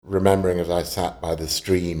remembering as I sat by the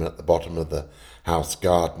stream at the bottom of the house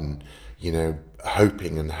garden,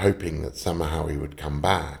 hoping that somehow he would come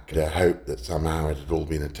back. I hoped that somehow it had all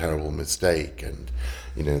been a terrible mistake and,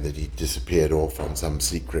 that he disappeared off on some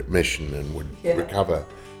secret mission and would recover.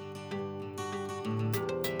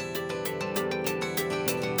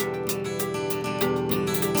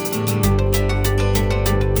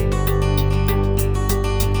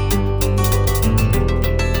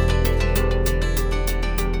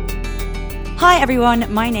 Hi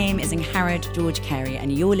everyone, my name is Ingharad George Carey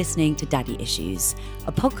and you're listening to Daddy Issues,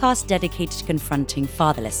 a podcast dedicated to confronting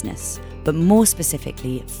fatherlessness, but more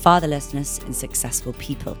specifically, fatherlessness in successful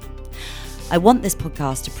people. I want this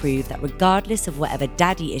podcast to prove that regardless of whatever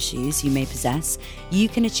daddy issues you may possess, you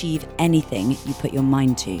can achieve anything you put your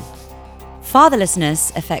mind to.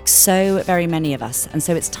 Fatherlessness affects so very many of us, and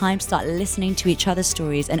so it's time to start listening to each other's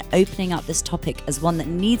stories and opening up this topic as one that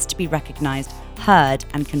needs to be recognised, heard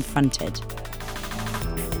and confronted.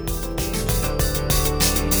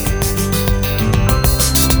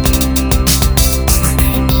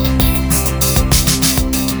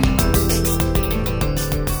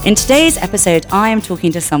 In today's episode, I am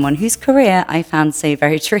talking to someone whose career I found so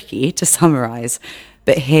very tricky to summarise,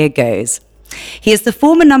 but here goes. He is the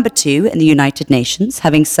former number 2 in the United Nations,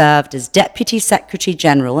 having served as Deputy Secretary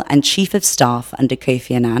General and Chief of Staff under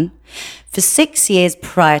Kofi Annan. For 6 years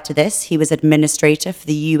prior to this, he was administrator for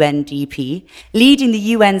the UNDP, leading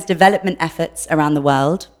the UN's development efforts around the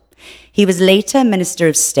world. He was later Minister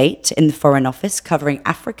of State in the Foreign Office, covering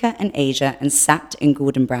Africa and Asia, and sat in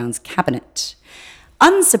Gordon Brown's cabinet.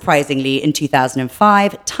 Unsurprisingly, in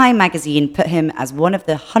 2005, Time magazine put him as one of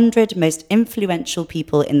the 100 most influential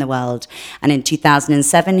people in the world, and in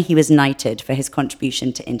 2007, he was knighted for his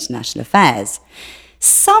contribution to international affairs.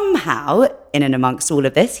 Somehow, in and amongst all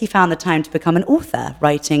of this, he found the time to become an author,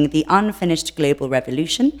 writing The Unfinished Global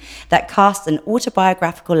Revolution, that casts an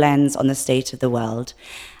autobiographical lens on the state of the world.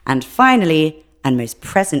 And finally, and most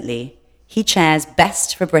presently, he chairs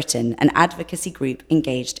Best for Britain, an advocacy group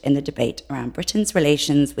engaged in the debate around Britain's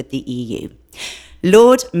relations with the EU.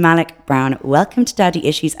 Lord Malloch-Brown, welcome to Daddy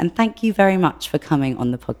Issues, and thank you very much for coming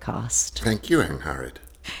on the podcast. Thank you, Ingharad.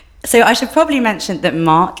 So I should probably mention that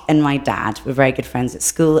Mark and my dad were very good friends at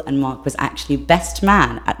school, and Mark was actually best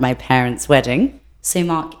man at my parents' wedding. So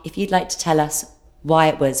Mark, if you'd like to tell us why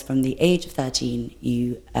it was from the age of 13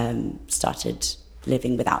 you started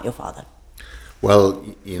living without your father. Well,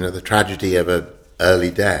 the tragedy of an early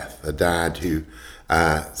death, a dad who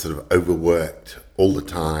sort of overworked all the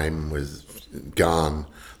time, was gone,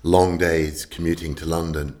 long days commuting to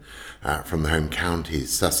London from the home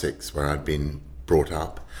counties, Sussex, where I'd been brought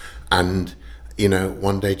up, and,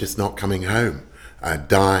 one day just not coming home,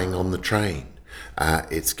 dying on the train.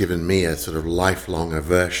 It's given me a sort of lifelong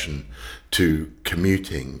aversion to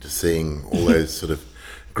commuting, to seeing all those sort of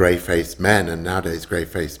grey-faced men, and nowadays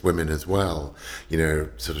grey-faced women as well,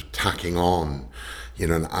 sort of tacking on,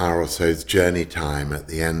 an hour or so's journey time at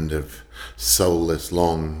the end of soulless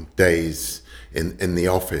long days in the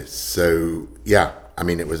office. So, yeah,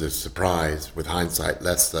 it was a surprise, with hindsight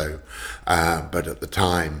less so, but at the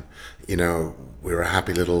time, we were a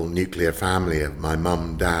happy little nuclear family of my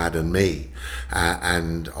mum, dad and me,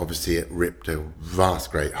 and obviously it ripped a vast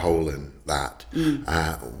great hole in that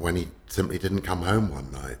when he simply didn't come home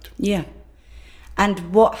one night. Yeah.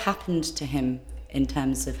 And what happened to him in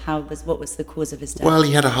terms of what was the cause of his death? Well,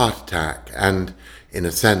 he had a heart attack, and in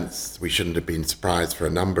a sense, we shouldn't have been surprised for a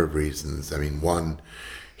number of reasons. One,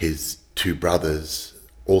 his 2 brothers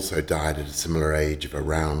also died at a similar age of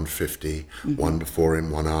around 50, one before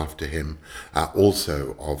him, one after him,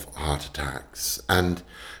 also of heart attacks. And,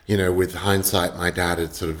 with hindsight, my dad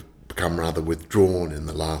had sort of become rather withdrawn in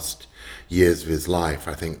the last years of his life.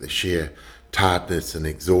 I think the sheer tiredness and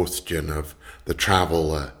exhaustion of the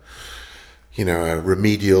travel, a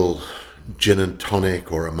remedial gin and tonic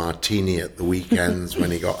or a martini at the weekends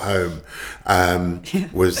when he got home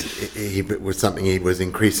was something he was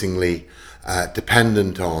increasingly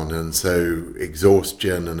dependent on, and so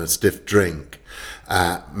exhaustion and a stiff drink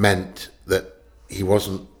meant that he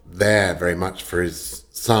wasn't there very much for his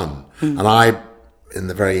son. And I, in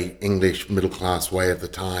the very English middle-class way of the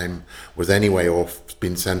time, was anyway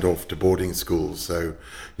been sent off to boarding school. So,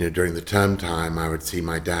 during the term time, I would see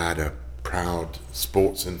my dad, a proud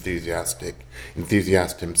sports enthusiast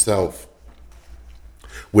himself,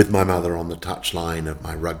 with my mother on the touchline of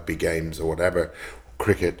my rugby games or whatever,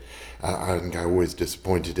 cricket. I think I always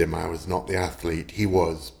disappointed him. I was not the athlete he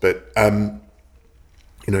was, but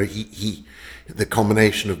he the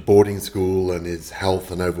combination of boarding school and his health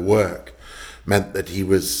and overwork meant that he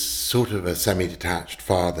was sort of a semi-detached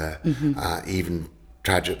father, even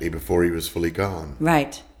tragically before he was fully gone.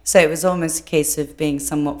 Right. So it was almost a case of being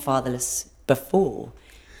somewhat fatherless before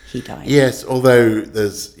he died. Yes, although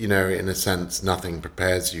there's, in a sense, nothing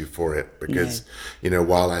prepares you for it because,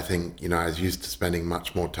 while I think, I was used to spending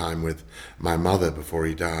much more time with my mother before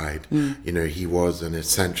he died, he was an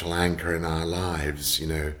essential anchor in our lives,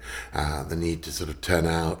 the need to sort of turn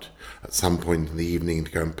out at some point in the evening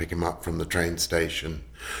to go and pick him up from the train station.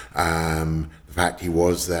 The fact he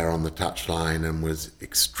was there on the touchline and was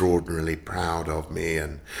extraordinarily proud of me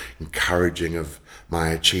and encouraging of my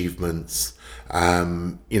achievements,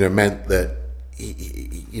 meant that,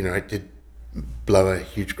 it did blow a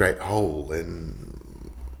huge, great hole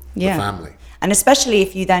in the family. And especially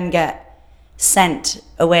if you then get sent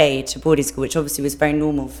away to boarding school, which obviously was very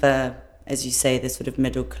normal for, as you say, the sort of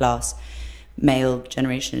middle class male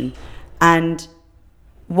generation. And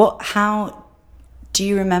how do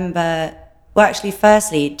you remember, well, actually,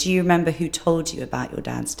 firstly, do you remember who told you about your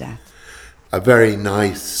dad's death? A very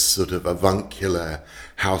nice sort of avuncular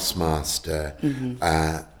housemaster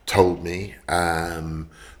told me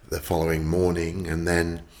the following morning, and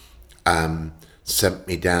then sent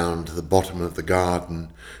me down to the bottom of the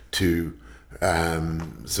garden to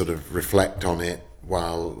sort of reflect on it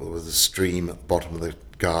while there was a stream at the bottom of the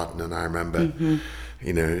garden. And I remember,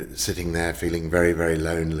 sitting there feeling very, very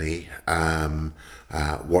lonely,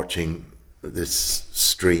 watching this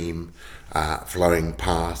stream flowing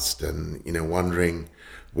past and, wondering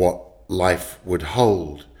what life would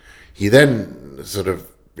hold. He then sort of,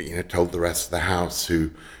 told the rest of the house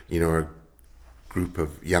who, a group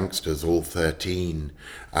of youngsters, all 13,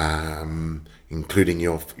 including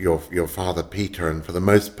your father, Peter, and for the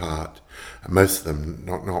most part, most of them,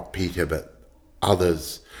 not Peter, but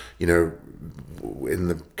others, in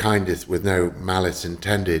the kindest, with no malice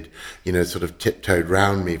intended, sort of tiptoed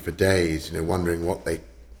round me for days, wondering what they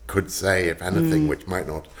could say, if anything, which might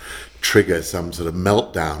not trigger some sort of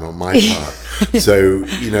meltdown on my part. So,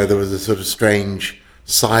 there was a sort of strange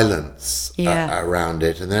silence around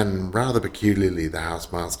it. And then, rather peculiarly, the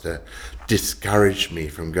housemaster discouraged me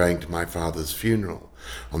from going to my father's funeral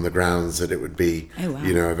on the grounds that it would be,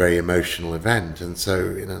 a very emotional event. And so,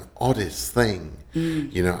 in an oddest thing,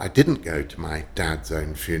 I didn't go to my dad's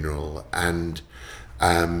own funeral. And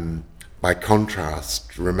by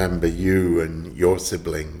contrast, remember you and your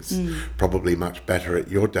siblings probably much better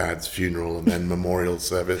at your dad's funeral and then memorial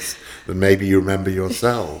service than maybe you remember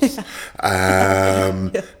yourselves.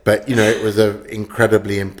 But, it was an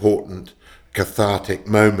incredibly important cathartic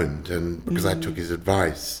moment. And because I took his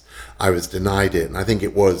advice, I was denied it. And I think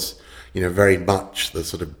it was, very much the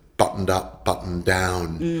sort of buttoned up, buttoned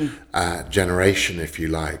down generation, if you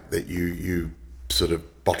like, that you sort of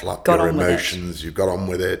bottle up your emotions, you got on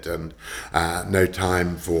with it, and no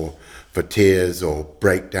time for tears or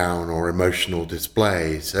breakdown or emotional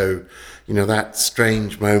display. So, that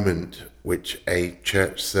strange moment which a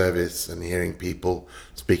church service and hearing people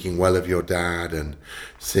speaking well of your dad and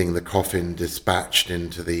seeing the coffin dispatched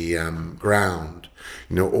into the ground,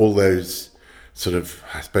 all those sort of,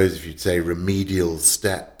 I suppose if you'd say, remedial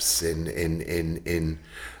steps in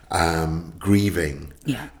grieving,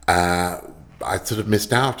 I sort of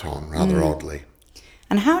missed out on, rather oddly.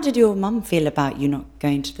 And how did your mum feel about you not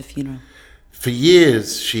going to the funeral? For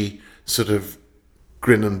years, she sort of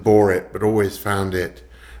grinned and bore it, but always found it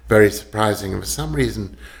very surprising. And for some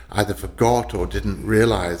reason, either forgot or didn't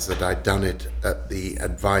realize that I'd done it at the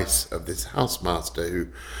advice of this housemaster who,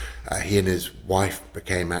 he and his wife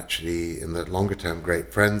became actually, in the longer term,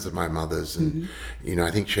 great friends of my mother's. And,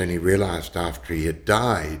 I think she only realized after he had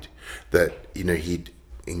died that, he'd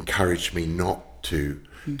encouraged me not to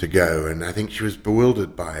go, and I think she was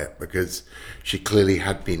bewildered by it because she clearly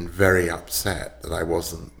had been very upset that I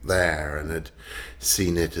wasn't there and had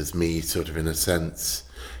seen it as me sort of, in a sense,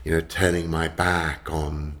 turning my back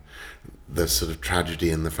on the sort of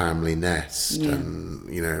tragedy in the family nest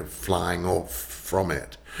and flying off from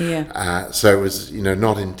it. So it was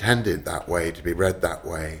not intended that way, to be read that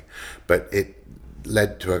way, but it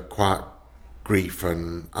led to a quiet grief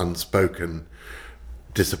and unspoken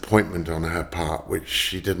disappointment on her part, which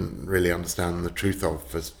she didn't really understand the truth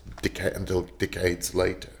of until decades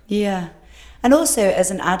later. Yeah. And also,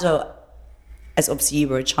 as an adult, as obviously you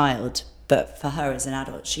were a child, but for her as an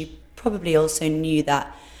adult, she probably also knew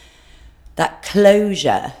that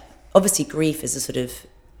closure. Obviously, grief is a sort of,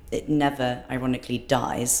 it never ironically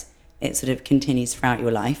dies. It sort of continues throughout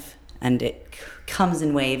your life, and it comes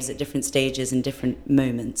in waves at different stages and different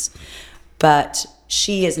moments. But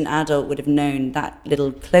she, as an adult, would have known that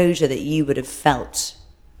little closure that you would have felt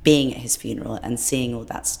being at his funeral and seeing all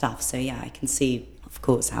that stuff. So, yeah, I can see, of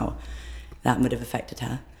course, how that would have affected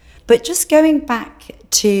her. But just going back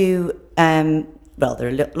to, well, there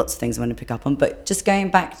are lots of things I want to pick up on, but just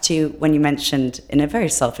going back to when you mentioned, in a very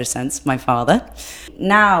selfish sense, my father.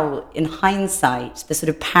 Now, in hindsight, the sort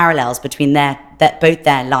of parallels between both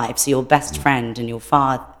their lives, so your best friend and your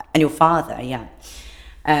father, yeah,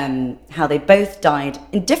 how they both died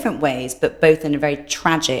in different ways, but both in a very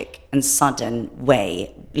tragic and sudden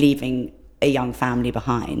way, leaving a young family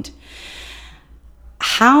behind.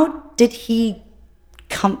 How did he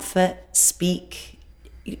comfort, speak,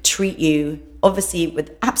 treat you? Obviously,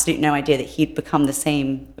 with absolute no idea that he'd become the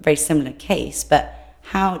same, very similar case. But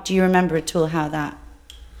how do you remember at all how that?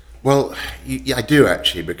 Well, yeah, I do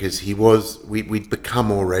actually, because we'd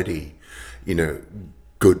become already,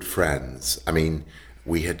 good friends. I mean,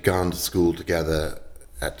 we had gone to school together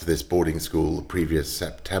at this boarding school the previous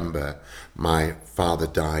September. My father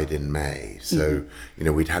died in May. So,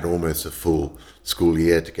 we'd had almost a full school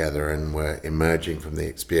year together and were emerging from the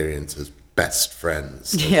experience as best friends,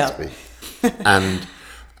 so to speak. And,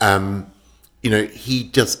 he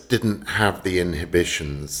just didn't have the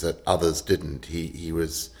inhibitions that others didn't. He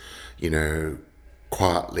was,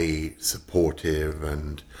 quietly supportive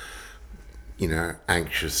and,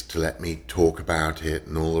 anxious to let me talk about it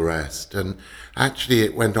and all the rest. And actually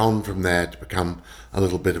it went on from there to become a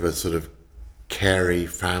little bit of a sort of carey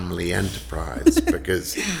family enterprise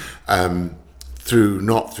because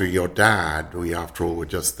not through your dad, we after all were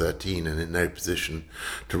just 13 and in no position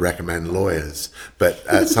to recommend lawyers,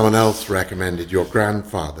 but someone else recommended your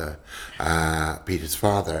grandfather, Peter's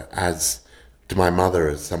father, as to my mother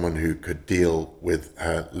as someone who could deal with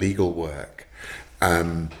her legal work.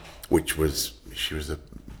 She was a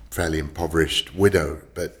fairly impoverished widow,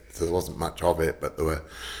 but so there wasn't much of it, but there were,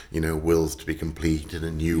 wills to be complete and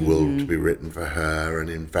a new will to be written for her and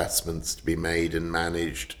investments to be made and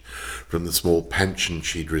managed from the small pension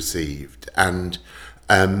she'd received. And,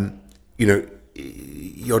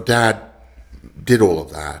 your dad did all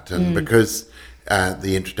of that. And because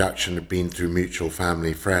the introduction had been through mutual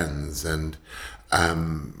family friends and,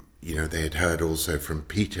 they had heard also from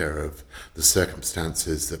Peter of the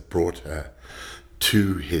circumstances that brought her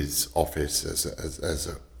to his office as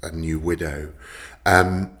a new widow.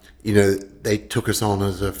 They took us on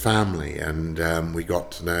as a family, and we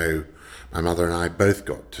got to know, my mother and I both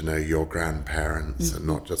got to know your grandparents, and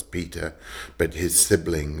not just Peter, but his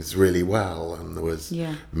siblings really well. And there was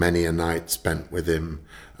many a night spent with him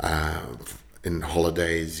in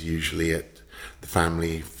holidays, usually at the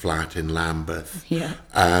family flat in Lambeth. Yeah,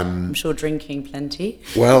 I'm sure drinking plenty.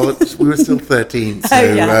 Well, we were still 13,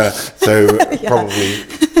 so probably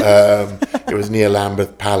it was near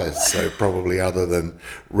Lambeth Palace. So probably, other than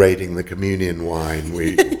raiding the communion wine,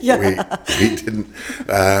 we didn't.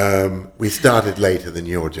 We started later than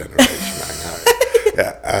your generation, I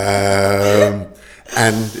know.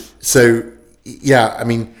 And so,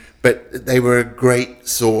 but they were a great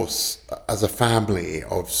source as a family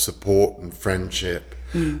of support and friendship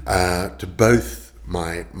to both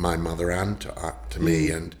my mother and to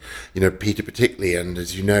me, and Peter particularly. And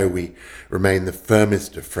as you know, we remained the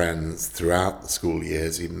firmest of friends throughout the school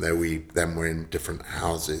years, even though we then were in different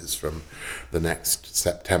houses from the next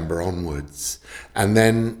September onwards, and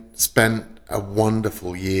then spent a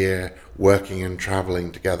wonderful year working and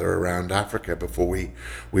traveling together around Africa before we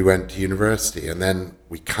went to university. And then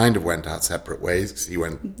we kind of went our separate ways, because he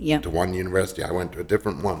went to one university, I went to a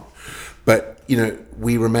different one. But,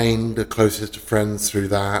 we remained the closest of friends through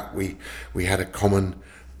that. We had a common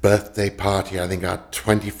birthday party, I think our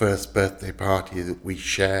 21st birthday party that we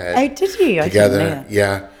shared. Oh, did you? Together,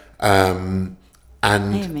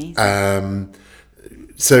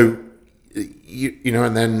 so,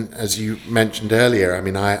 and then, as you mentioned earlier,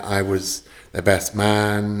 I was their best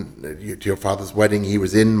man to your father's wedding. He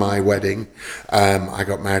was in my wedding. I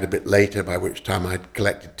got married a bit later, by which time I'd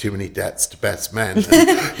collected too many debts to best men. And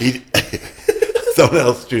someone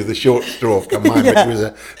else drew the short straw from mine, but he was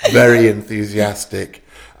a very enthusiastic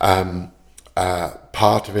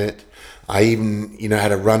part of it. I even,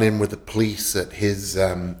 had a run-in with the police at his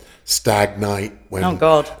stag night when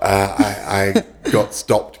I got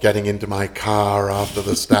stopped getting into my car after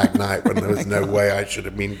the stag night when there was no way I should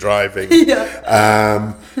have been driving.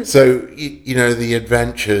 So, the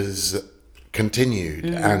adventures continued,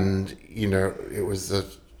 and, it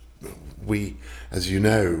was we, as you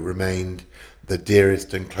know, remained the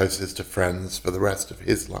dearest and closest of friends for the rest of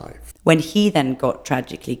his life. When he then got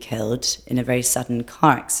tragically killed in a very sudden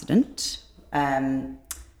car accident, I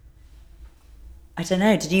don't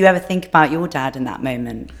know, did you ever think about your dad in that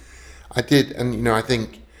moment? I did, and I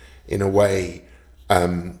think in a way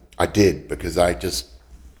I did, because I just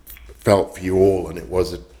felt for you all, and it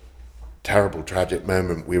was terrible, tragic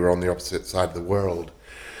moment, we were on the opposite side of the world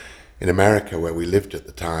in America, where we lived at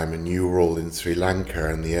the time, and you were all in Sri Lanka,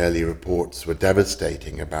 and the early reports were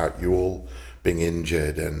devastating about you all being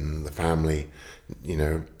injured and the family,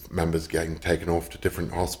 members getting taken off to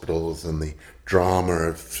different hospitals, and the drama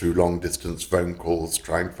of through long distance phone calls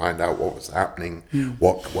trying to find out what was happening,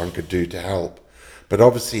 what one could do to help. But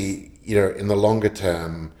obviously, in the longer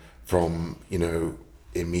term, from,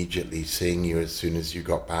 immediately seeing you as soon as you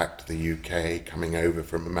got back to the UK, coming over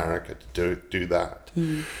from America to do that,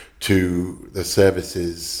 to the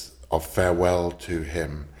services of farewell to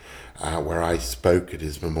him, where I spoke at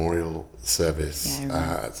his memorial service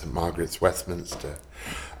at St Margaret's, Westminster,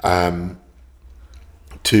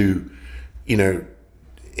 to,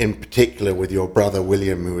 in particular with your brother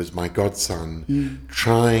William, who was my godson,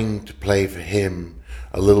 trying to play for him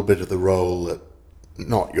a little bit of the role that,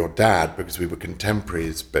 not your dad, because we were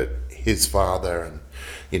contemporaries, but his father and,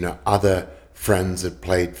 other friends had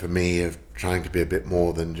played for me, of trying to be a bit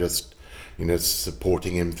more than just,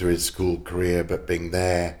 supporting him through his school career, but being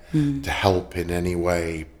there to help in any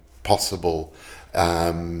way possible,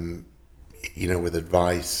 with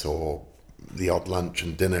advice or the odd lunch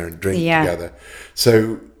and dinner and drink together.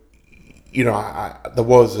 So, there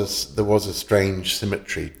was a strange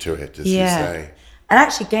symmetry to it, as you say. And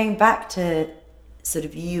actually, going back to sort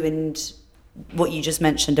of you and what you just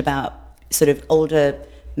mentioned about sort of older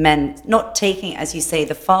men not taking, as you say,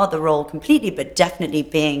 the father role completely, but definitely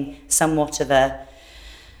being somewhat of a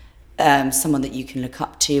someone that you can look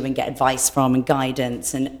up to and get advice from and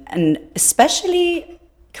guidance, and especially,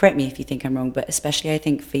 correct me if you think I'm wrong, but especially I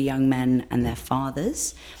think for young men and their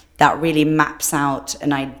fathers, that really maps out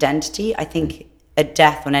an identity. I think a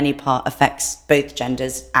death on any part affects both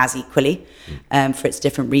genders as equally, for its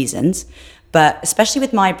different reasons. But especially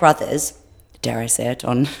with my brothers, dare I say it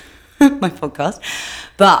on my podcast,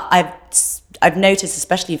 but I've noticed,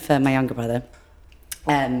 especially for my younger brother,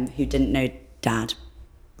 who didn't know dad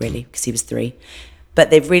really because he was 3,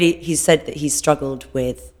 but he said that he's struggled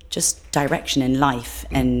with just direction in life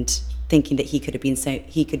and thinking that he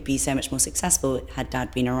could be so much more successful had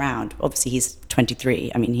dad been around. Obviously he's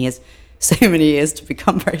 23. I mean, he has so many years to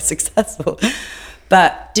become very successful.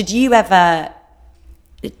 But did you ever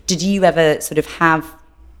sort of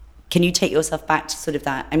can you take yourself back to sort of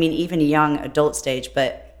that, I mean, even a young adult stage,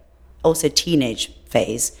 but also teenage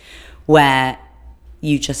phase, where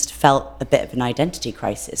you just felt a bit of an identity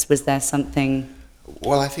crisis? Was there something?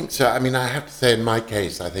 Well, I think so. I mean, I have to say, in my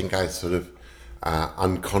case, I think I sort of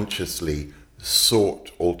unconsciously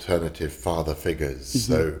sought alternative father figures.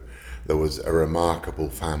 So there was a remarkable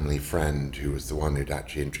family friend who was the one who'd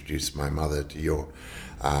actually introduced my mother to your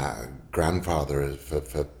grandfather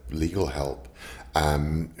for legal help,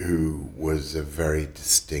 who was a very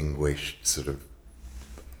distinguished sort of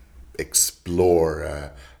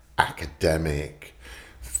explorer, academic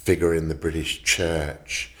figure in the British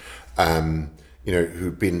Church,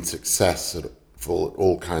 who'd been successful at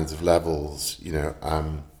all kinds of levels,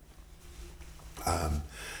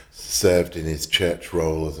 served in his church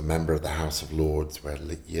role as a member of the House of Lords, where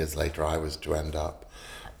years later I was to end up.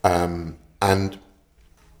 And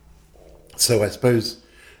so I suppose,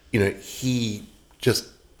 he just,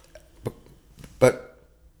 but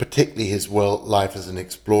particularly his life as an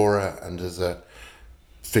explorer and as a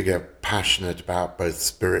figure passionate about both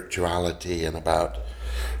spirituality and about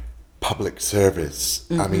public service.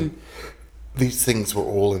 I mean, these things were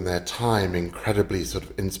all in their time incredibly sort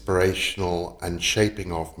of inspirational and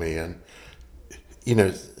shaping of me. And,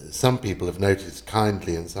 some people have noticed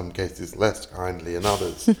kindly, in some cases less kindly in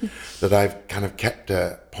others, that I've kind of kept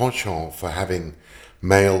a penchant for having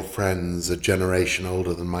male friends a generation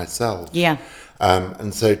older than myself. Yeah.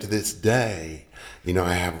 And so to this day,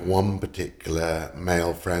 I have one particular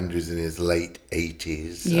male friend who's in his late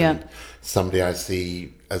 80s. Yeah. And somebody I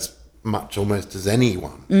see as much almost as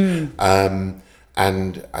anyone. And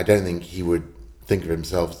I don't think he would think of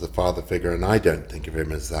himself as the father figure, and I don't think of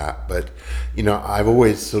him as that. But, I've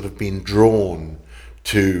always sort of been drawn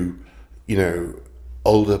to,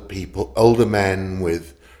 older people, older men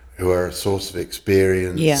who are a source of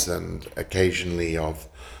experience and occasionally of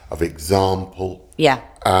example. Yeah.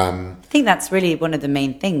 I think that's really one of the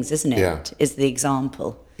main things, isn't it? Yeah. Is the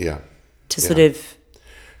example. Yeah. To sort of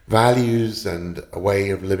values and a way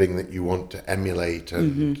of living that you want to emulate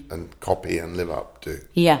and copy and live up to.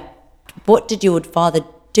 Yeah. What did your father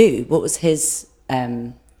do? What was his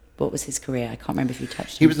career? I can't remember if you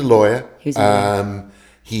touched on. He was a lawyer. He was a lawyer.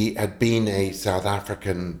 He had been a South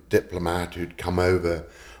African diplomat who'd come over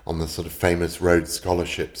on the sort of famous Rhodes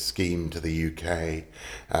Scholarship scheme to the UK,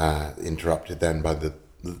 interrupted then by the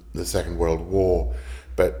Second World War.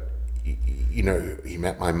 But, you know, he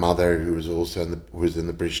met my mother, who was also in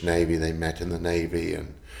the British Navy. They met in the Navy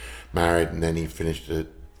and married, and then he finished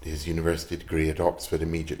his university degree at Oxford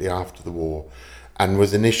immediately after the war, and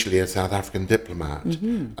was initially a South African diplomat,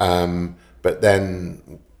 but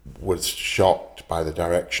then was shocked by the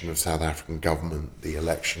direction of South African government, the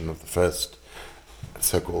election of the first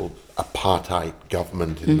so-called apartheid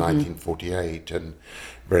government in 1948, and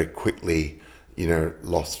very quickly, you know,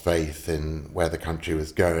 lost faith in where the country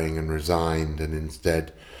was going and resigned, and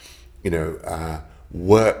instead, you know,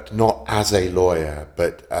 worked not as a lawyer,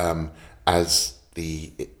 but as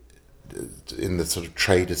in the sort of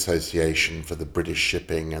trade association for the British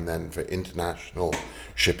shipping and then for international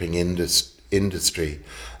shipping industry,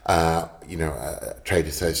 you know, a trade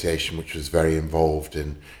association which was very involved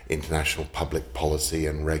in international public policy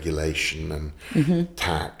and regulation and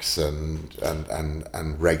tax and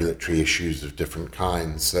regulatory issues of different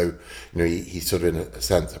kinds. So, you know, he sort of, in a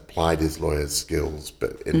sense, applied his lawyer's skills,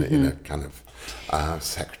 but in a kind of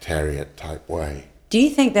secretariat type way. Do you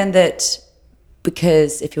think then that,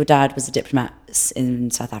 because if your dad was a diplomat in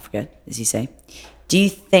South Africa, as you say, do you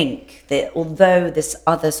think that although this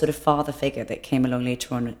other sort of father figure that came along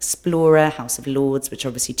later on, Explorer, House of Lords, which are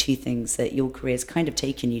obviously two things that your career's kind of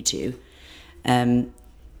taken you to,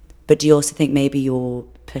 but do you also think maybe your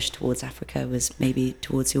push towards Africa was maybe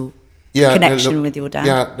towards your connection with your dad?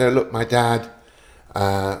 Yeah, no, look, my dad,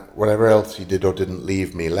 whatever else he did or didn't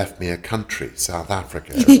leave me, left me a country, South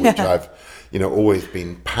Africa, which I've, you know, always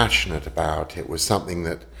been passionate about. It was something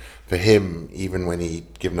that, for him, even when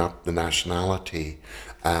he'd given up the nationality,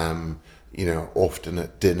 you know, often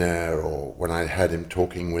at dinner or when I heard him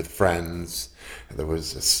talking with friends, there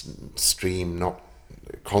was a stream, not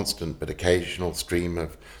constant but occasional stream,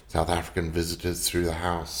 of South African visitors through the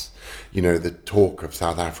house. You know, the talk of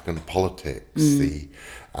South African politics, the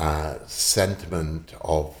sentiment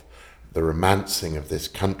of the romancing of this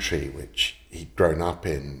country, which he'd grown up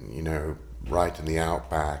in, you know, right in the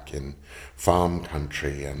outback in farm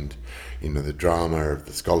country, and, you know, the drama of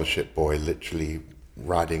the scholarship boy literally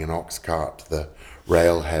riding an ox cart to the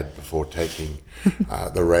railhead before taking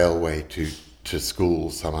the railway to school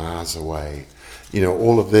some hours away. You know,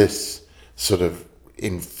 all of this sort of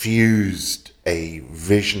infused a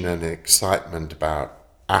vision and excitement about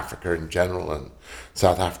Africa in general and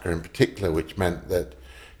South Africa in particular, which meant that,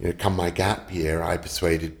 you know, come my gap year, I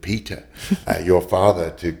persuaded Peter, your father,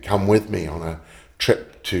 to come with me on a trip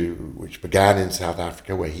which began in South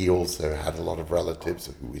Africa, where he also had a lot of relatives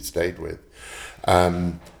who we stayed with,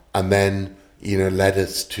 and then, you know, led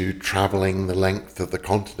us to traveling the length of the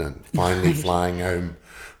continent, finally flying home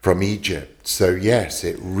from Egypt. So yes,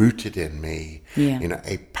 it rooted in me, you know,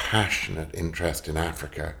 a passionate interest in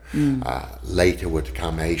Africa. Later would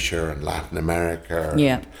come Asia and Latin America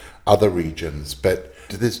and other regions. But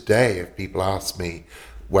to this day, if people ask me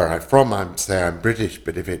where I'm from, I say I'm British,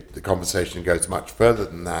 but if the conversation goes much further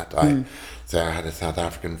than that, I say I had a South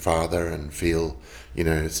African father and feel, you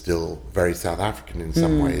know, still very South African in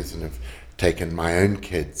some ways, and have taken my own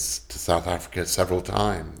kids to South Africa several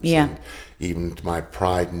times. And even to my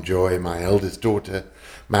pride and joy, my eldest daughter,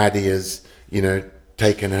 Maddie, has, you know,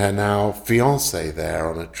 taken her now fiancé there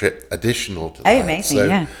on a trip additional to that. Oh, amazing,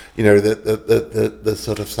 so, you know, the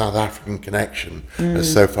sort of South African connection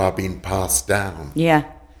has so far been passed down.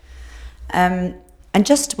 And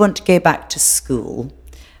just want to go back to school,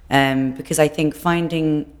 because I think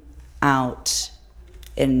finding out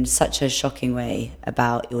in such a shocking way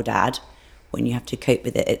about your dad when you have to cope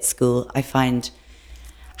with it at school, I find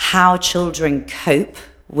how children cope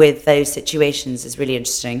with those situations is really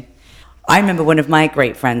interesting. I remember one of my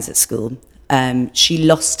great friends at school, she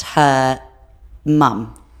lost her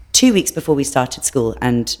mum 2 weeks before we started school,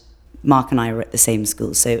 and Mark and I were at the same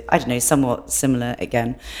school, so I don't know, somewhat similar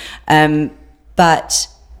again. But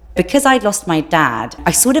because I'd lost my dad,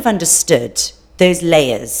 I sort of understood those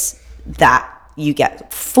layers that you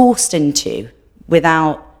get forced into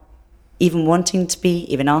without even wanting to be,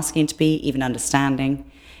 even asking to be, even understanding.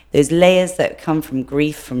 Those layers that come from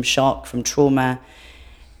grief, from shock, from trauma,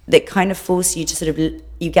 that kind of force you to sort of,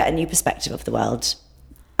 you get a new perspective of the world,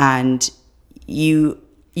 and you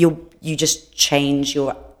just change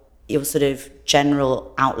your sort of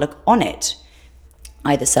general outlook on it,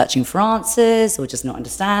 either searching for answers or just not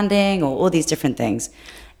understanding, or all these different things.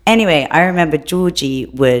 Anyway, I remember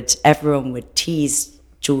everyone would tease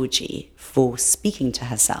Georgie for speaking to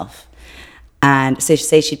herself. And so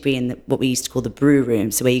say she'd be in what we used to call the brew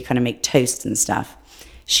room, so where you kind of make toast and stuff.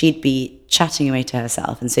 She'd be chatting away to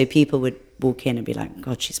herself, and so people would walk in and be like,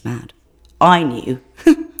 God, she's mad. I knew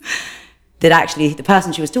that actually the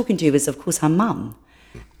person she was talking to was, of course, her mum.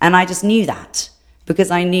 And I just knew that,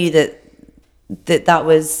 because I knew that that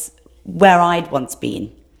was where I'd once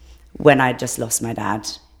been when I'd just lost my dad.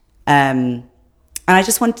 And I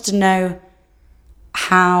just wanted to know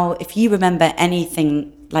how, if you remember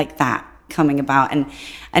anything like that coming about, and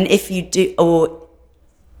if you do, or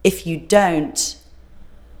if you don't,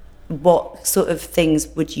 what sort of things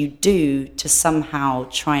would you do to somehow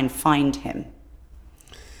try and find him?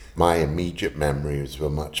 My immediate memories were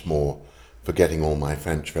much more forgetting all my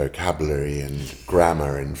French vocabulary and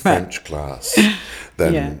grammar in French class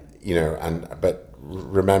than, but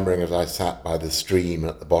remembering as I sat by the stream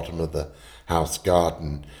at the bottom of the house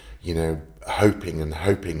garden,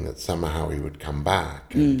 hoping that somehow he would come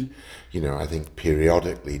back. And, I think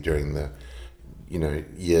periodically during the,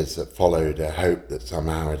 years that followed, a hope that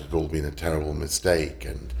somehow it had all been a terrible mistake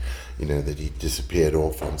and, that he disappeared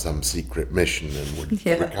off on some secret mission and would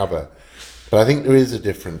recover. But I think there is a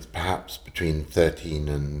difference perhaps between 13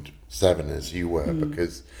 and 7 as you were,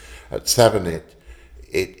 because at 7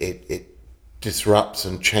 it disrupts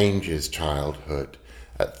and changes childhood.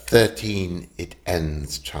 At 13 it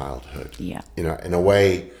ends childhood. Yeah. In a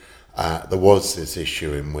way, there was this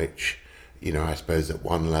issue in which, I suppose at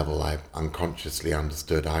one level I unconsciously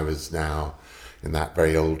understood I was now, in that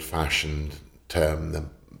very old-fashioned term,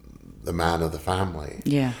 the man of the family.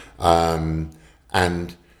 Yeah.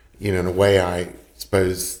 And, in a way, I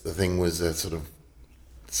suppose the thing was a sort of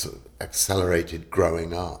accelerated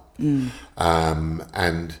growing up. And,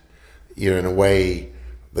 in a way,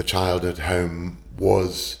 the child at home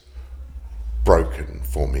was broken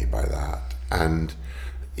for me by that. And,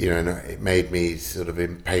 it made me sort of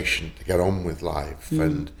impatient to get on with life.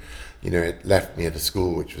 And, it left me at a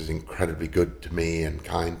school which was incredibly good to me and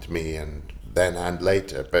kind to me, and then and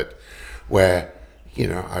later, but where,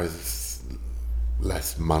 I was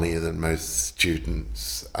less money than most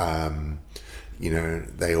students.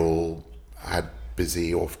 They all had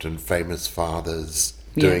busy, often famous fathers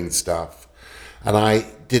doing stuff. And I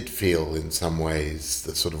did feel in some ways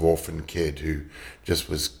the sort of orphan kid who just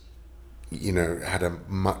was, had a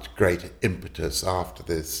much greater impetus after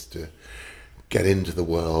this to get into the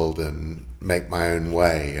world and make my own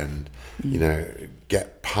way and,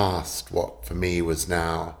 get past what for me was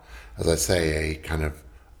now, as I say, a kind of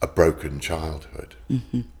a broken childhood.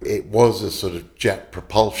 It was a sort of jet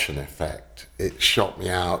propulsion effect. It shot me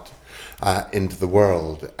out into the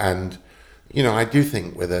world. And, I do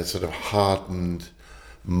think with a sort of hardened,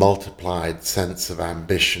 multiplied sense of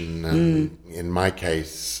ambition, and in my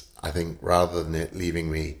case, I think rather than it leaving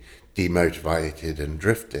me demotivated and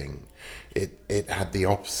drifting, it had the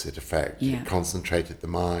opposite effect. It concentrated the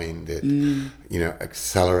mind. It,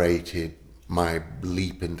 accelerated my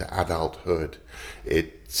leap into adulthood.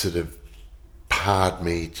 It sort of powered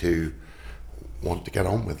me to want to get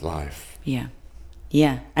on with life. Yeah,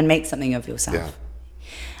 and make something of yourself. Yeah.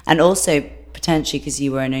 And also, potentially, because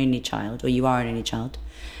you were an only child, or you are an only child,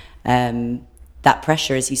 that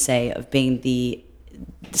pressure, as you say, of being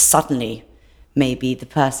suddenly maybe the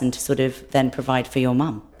person to sort of then provide for your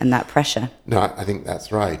mum, and that pressure. No, I think that's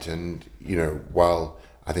right. And, while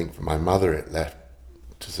I think for my mother it left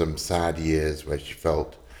to some sad years where she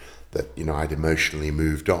felt that, I'd emotionally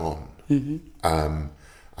moved on.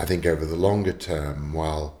 I think over the longer term,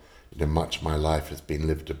 while, much of my life has been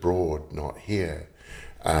lived abroad, not here,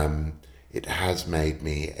 it has made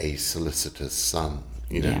me a solicitous son,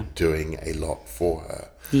 doing a lot for her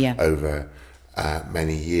over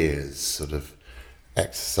many years, sort of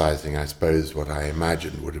exercising, I suppose, what I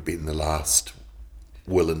imagined would have been the last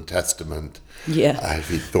will and testament, if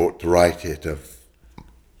he thought to write it, of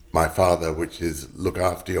my father, which is look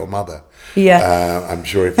after your mother. I'm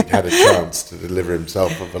sure if he'd had a chance to deliver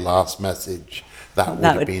himself of a last message, that would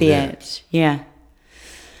have been it.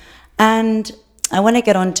 And I want to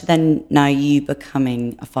get on to then now you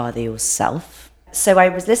becoming a father yourself. So I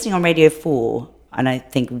was listening on Radio 4, and I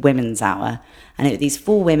think Women's Hour, and it were these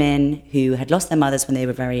 4 women who had lost their mothers when they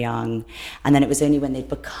were very young, and then it was only when they'd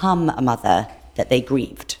become a mother that they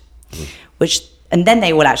grieved, and then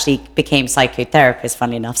they all actually became psychotherapists,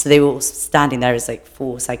 funnily enough. So they were all standing there as like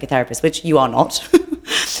 4 psychotherapists, which you are not,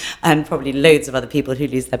 and probably loads of other people who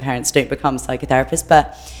lose their parents don't become psychotherapists.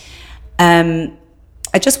 But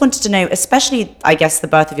I just wanted to know, especially, I guess, the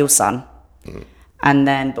birth of your son, and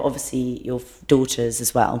then, but obviously your daughters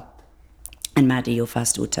as well, and Maddie, your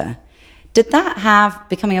first daughter. Did that have,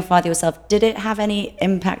 becoming a father yourself, did it have any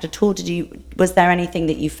impact at all? Was there anything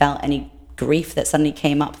that you felt, any grief that suddenly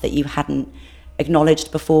came up that you hadn't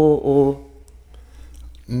acknowledged before, or?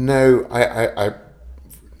 No,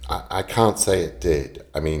 I can't say it did.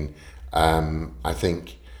 I mean, I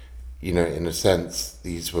think, in a sense,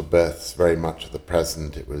 these were births very much of the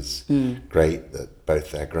present. It was great that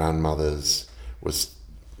both their grandmothers was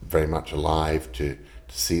very much alive to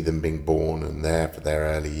see them being born and there for their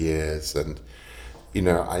early years. And,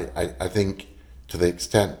 I think to the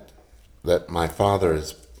extent that my father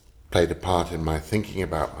has played a part in my thinking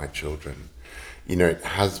about my children, it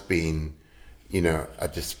has been, a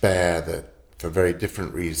despair that for very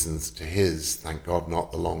different reasons to his, thank God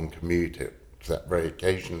not the long commute, except very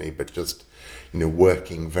occasionally, but just,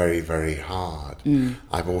 working very, very hard.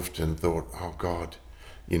 I've often thought, oh God,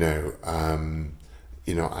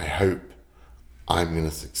 I hope I'm going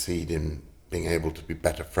to succeed in being able to be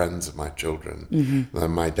better friends of my children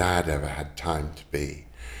than my dad ever had time to be.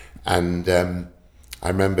 And I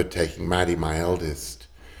remember taking Maddie, my eldest,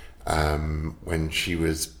 when she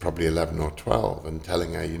was probably 11 or 12, and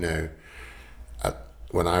telling her,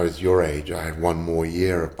 when I was your age, I had one more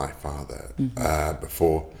year of my father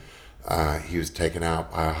before he was taken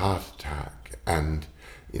out by a heart attack. And,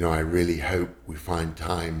 I really hope we find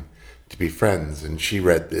time to be friends. And she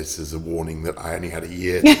read this as a warning that I only had a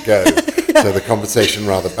year to go. So the conversation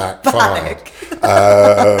rather backfired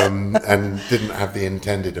and didn't have the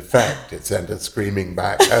intended effect. It sent her screaming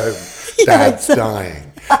back home, Dad's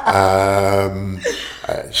dying.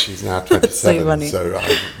 She's now 27, so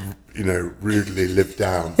I've rudely lived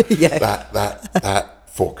down that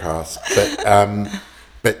forecast.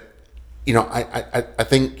 But I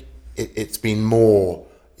think it's been more,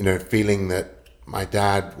 feeling that my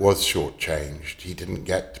dad was shortchanged. He didn't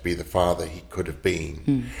get to be the father he could have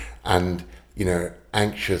been. And,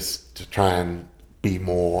 anxious to try and be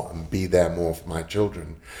more and be there more for my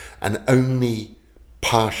children, and only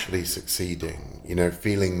partially succeeding,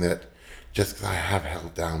 feeling that just because I have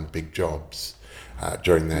held down big jobs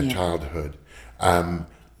during their childhood,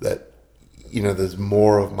 that, there's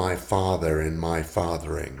more of my father in my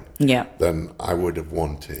fathering than I would have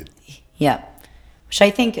wanted. Yeah. Which I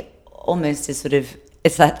think almost is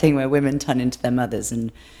it's that thing where women turn into their mothers and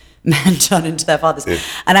men turn into their fathers. Yeah.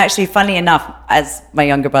 And actually, funnily enough, as my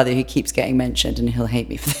younger brother, who keeps getting mentioned, and he'll hate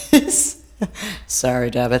me for this, sorry,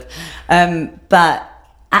 David, but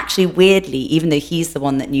actually, weirdly, even though he's the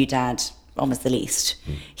one that knew Dad almost the least,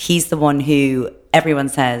 he's the one who everyone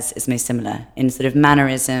says is most similar in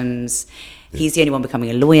mannerisms. He's the only one becoming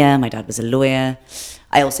a lawyer. My dad was a lawyer.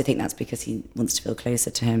 I also think that's because he wants to feel closer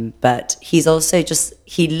to him. But he's also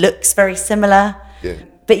he looks very similar. Yeah.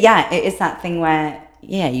 But yeah, it is that thing where,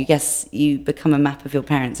 you guess you become a map of your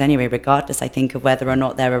parents anyway, regardless, I think, of whether or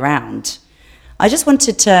not they're around. I just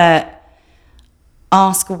wanted to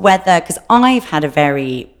ask whether, because I've had a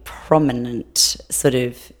very prominent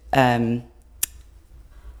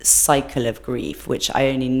cycle of grief, which I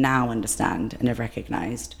only now understand and have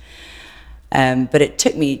recognised. But it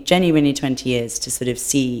took me genuinely 20 years to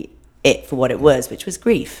see it for what it was, which was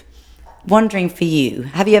grief. Wondering for you,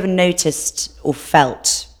 have you ever noticed or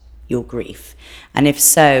felt your grief? And if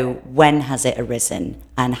so, when has it arisen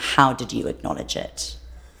and how did you acknowledge it?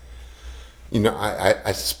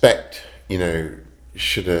 I suspect,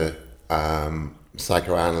 should a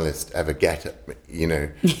psychoanalyst ever get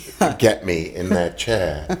me in their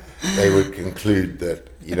chair, they would conclude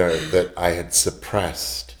that, that I had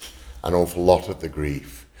suppressed an awful lot of the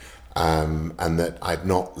grief, and that I'd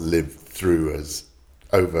not lived through as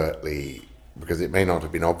overtly, because it may not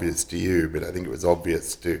have been obvious to you, but I think it was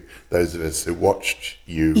obvious to those of us who watched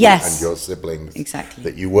you and your siblings,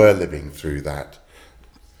 that you were living through that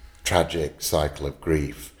tragic cycle of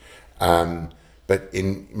grief. But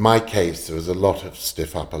in my case, there was a lot of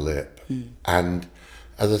stiff upper lip. And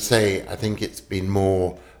as I say, I think it's been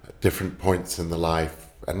more at different points in the life,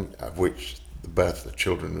 and of which the birth of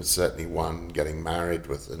children was certainly one, getting married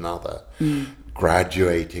was another,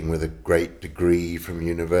 graduating with a great degree from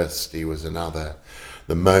university was another.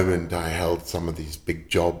 The moment I held some of these big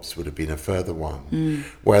jobs would have been a further one,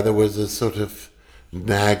 where there was a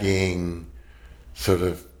nagging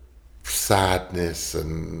sadness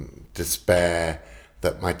and despair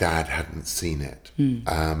that my dad hadn't seen it.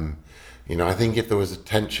 I think if there was a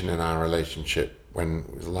tension in our relationship when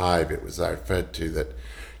it was alive, it was, I referred to that,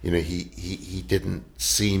 he didn't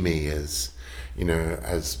see me as,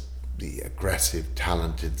 as the aggressive,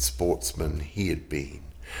 talented sportsman he had been.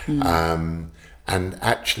 And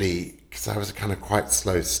actually, because I was a kind of quite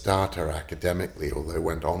slow starter academically, although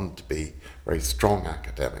went on to be very strong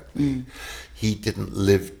academically, he didn't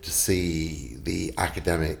live to see the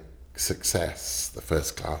academic success, the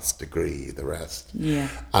first class degree, the rest.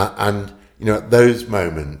 And at those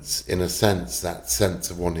moments, in a sense, that sense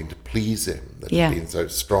of wanting to please him that had been so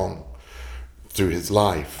strong through his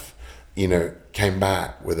life, came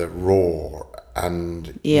back with a roar,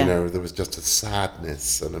 and there was just a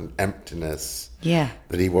sadness and an emptiness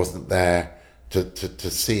that he wasn't there to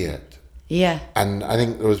see it. Yeah. And I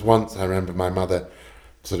think there was once I remember my mother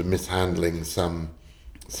sort of mishandling some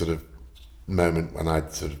sort of moment when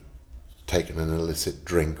I'd sort of taken an illicit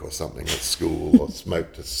drink or something at school or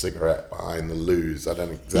smoked a cigarette behind the loos. I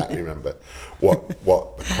don't exactly remember what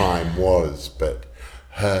the crime was, but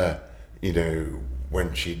her, you know,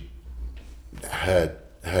 when she heard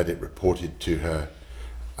it reported to her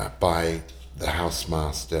by the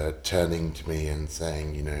housemaster, turning to me and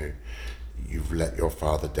saying, you know, you've let your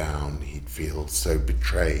father down, he'd feel so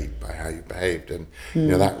betrayed by how you behaved. And, you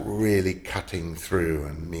know, that really cutting through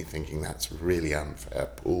and me thinking that's really unfair,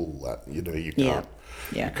 Paul, that, you know, you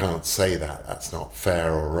can't say that, that's not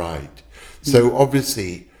fair or right. So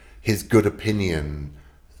obviously his good opinion,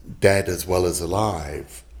 dead as well as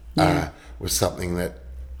alive, was something that,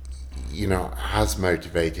 you know, has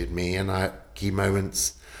motivated me, and at key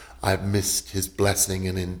moments I've missed his blessing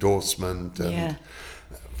and endorsement and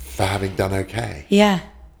for having done okay. Yeah.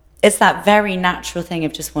 It's that very natural thing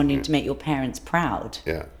of just wanting to make your parents proud.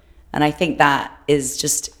 Yeah. And I think that is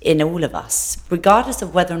just in all of us, regardless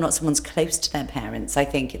of whether or not someone's close to their parents. I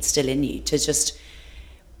think it's still in you to just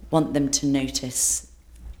want them to notice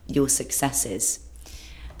your successes.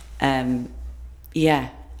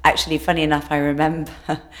 Actually, funny enough, I remember,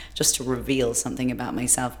 just to reveal something about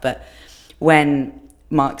myself, but when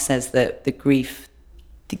Mark says that the grief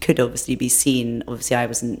could obviously be seen, obviously I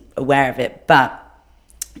wasn't aware of it, but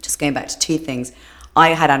just going back to two things, I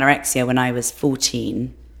had anorexia when I was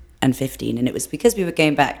 14 and 15, and it was because we were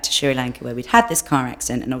going back to Sri Lanka where we'd had this car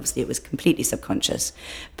accident, and obviously it was completely subconscious,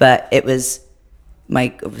 but it was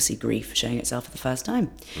my, obviously, grief showing itself for the first time.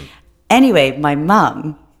 Anyway, my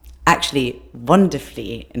mum actually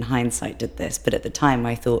wonderfully, in hindsight, did this, but at the time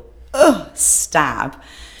I thought, stab,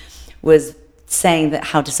 was saying that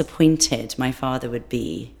how disappointed my father would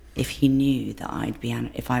be if he knew that I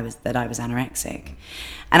was anorexic.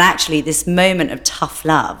 And actually this moment of tough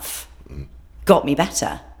love got me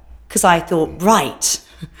better, because I thought, right,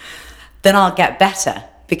 then I'll get better,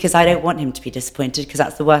 because I don't want him to be disappointed, because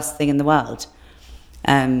that's the worst thing in the world.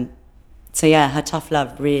 So yeah, her tough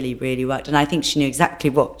love really, really worked. And I think she knew exactly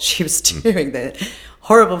what she was doing. That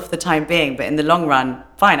horrible for the time being, but in the long run,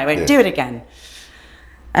 fine, I won't do it again.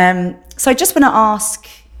 So I just want to ask,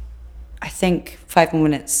 I think 5 more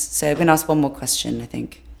minutes. So I'm going to ask one more question, I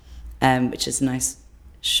think, which is a nice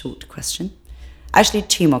short question. Actually,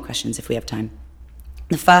 2 more questions if we have time.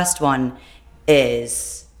 The first one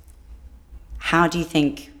is, how do you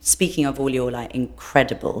think, speaking of all your like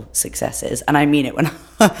incredible successes, and I mean it when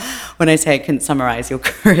I say I couldn't summarize your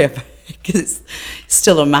career because it's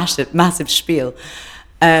still a massive spiel,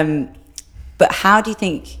 but how do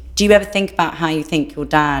you ever think about how you think your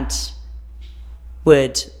dad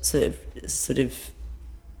would sort of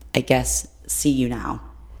I guess see you now?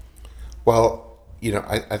 Well, you know,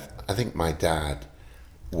 I think my dad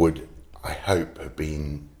would, I hope, have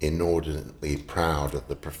been inordinately proud of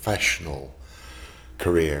the professional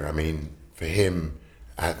career. I mean, for him,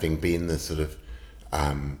 having been the sort of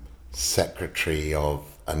secretary of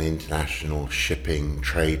an international shipping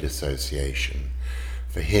trade association,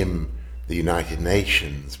 for him, the United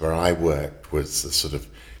Nations, where I worked, was the sort of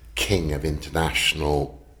king of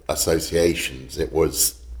international associations. It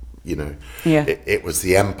was, you know, it was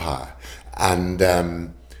the empire. And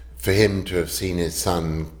for him to have seen his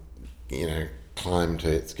son, you know, climb to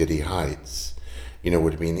its giddy heights, you know,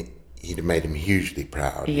 would have been, he'd have made him hugely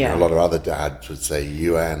proud. Yeah. You know, a lot of other dads would say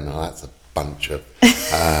UN, oh, that's a bunch of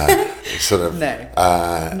sort of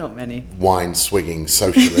not many wine-swigging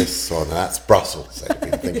socialists, or that's Brussels they've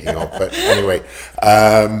been thinking of. But anyway,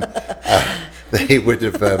 they would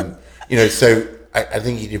have, you know, so I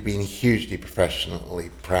think he'd have been hugely professionally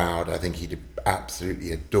proud. I think he'd have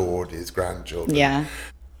absolutely adored his grandchildren. Yeah.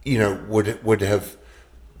 You know, would have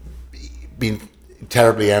been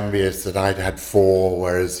terribly envious that I'd had 4,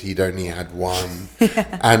 whereas he'd only had 1.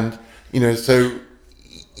 And, you know, so,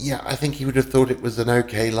 yeah, I think he would have thought it was an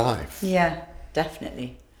okay life. Yeah,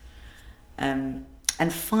 definitely. And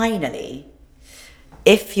finally,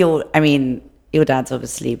 your dad's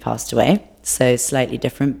obviously passed away, so slightly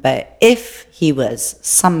different, but if he was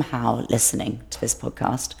somehow listening to this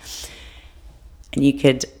podcast and you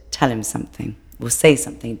could tell him something or say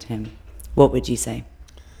something to him, what would you say?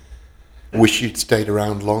 Wish you'd stayed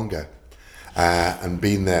around longer and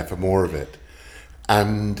been there for more of it.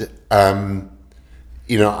 And,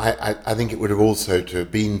 you know, I think it would have also to have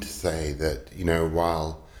been to say that, you know,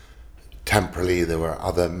 while temporally there were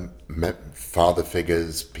other father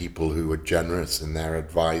figures, people who were generous in their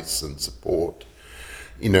advice and support,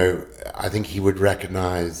 you know, I think he would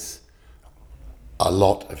recognize a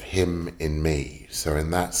lot of him in me. So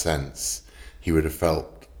in that sense, he would have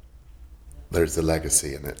felt there's a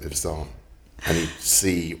legacy and it lives on. And he'd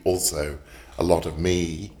see also a lot of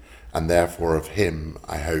me, and therefore of him,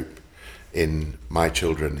 I hope, in my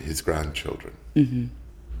children, his grandchildren. Mm-hmm.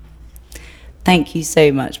 Thank you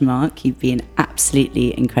so much, Mark. You've been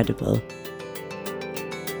absolutely incredible.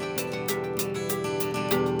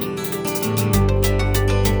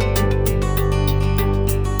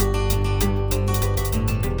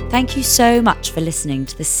 Thank you so much for listening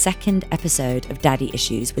to the second episode of Daddy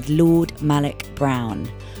Issues with Lord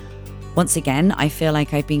Malloch-Brown. Once again, I feel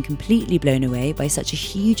like I've been completely blown away by such a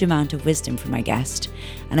huge amount of wisdom from my guest,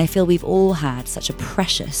 and I feel we've all had such a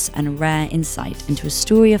precious and rare insight into a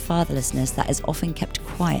story of fatherlessness that is often kept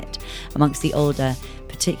quiet amongst the older,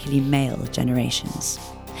 particularly male generations.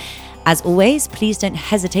 As always, please don't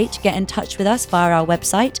hesitate to get in touch with us via our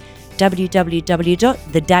website,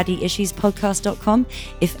 www.thedaddyissuespodcast.com,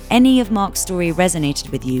 if any of Mark's story resonated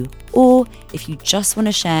with you, or if you just want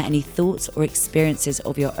to share any thoughts or experiences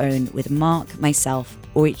of your own with Mark, myself,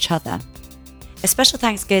 or each other. A special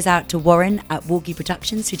thanks goes out to Warren at Walkie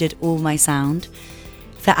Productions, who did all my sound,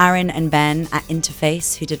 for Aaron and Ben at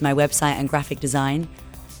Interface, who did my website and graphic design,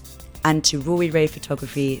 and to Rory Ray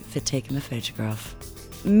Photography for taking the photograph.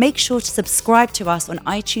 Make sure to subscribe to us on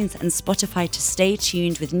iTunes and Spotify to stay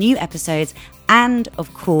tuned with new episodes and,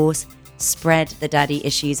 of course, spread the Daddy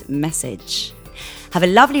Issues message. Have a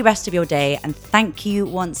lovely rest of your day, and thank you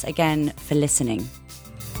once again for listening.